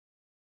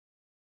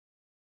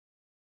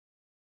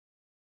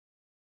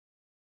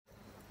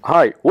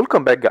Hi,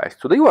 welcome back guys.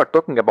 Today we are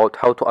talking about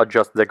how to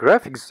adjust the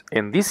graphics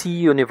in DC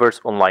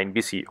Universe Online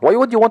PC. Why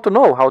would you want to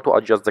know how to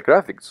adjust the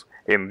graphics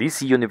in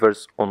DC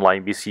Universe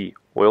Online PC?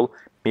 Well,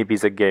 maybe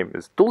the game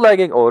is too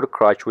lagging or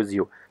crash with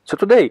you. So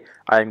today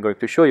I am going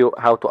to show you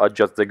how to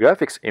adjust the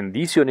graphics in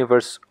DC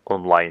Universe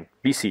Online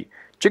PC.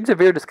 Check the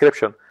video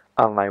description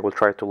and I will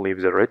try to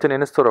leave the written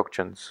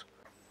instructions.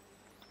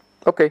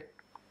 Okay,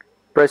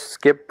 press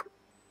skip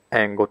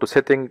and go to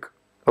setting.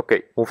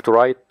 Okay, move to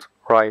right,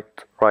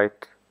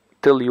 right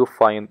till you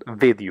find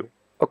video.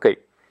 Okay,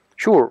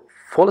 sure,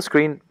 full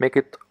screen, make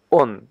it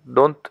on,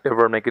 don't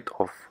ever make it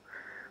off.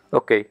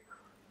 Okay,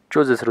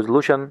 choose this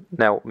resolution.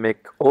 Now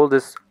make all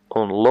this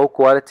on low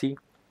quality.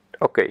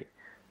 Okay,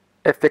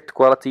 effect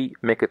quality,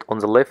 make it on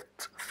the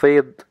left,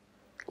 fade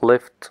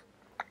left,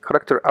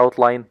 character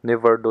outline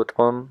never dot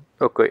on.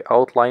 Okay,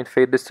 outline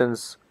fade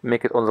distance,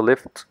 make it on the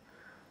left,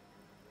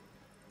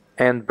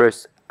 and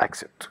press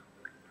accept.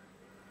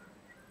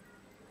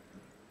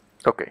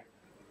 Okay,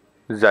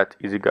 that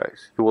easy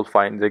guys. You will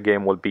find the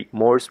game will be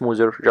more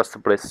smoother.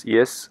 Just press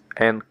yes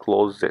and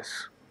close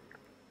this.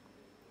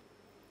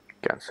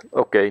 Cancel.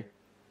 Okay,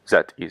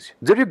 that easy.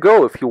 There you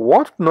go. If you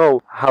want to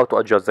know how to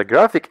adjust the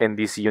graphic in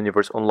DC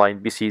Universe Online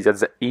PC,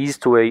 that's the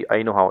easiest way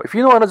I know how. If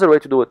you know another way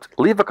to do it,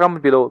 leave a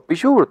comment below. Be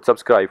sure to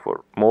subscribe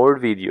for more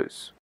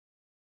videos.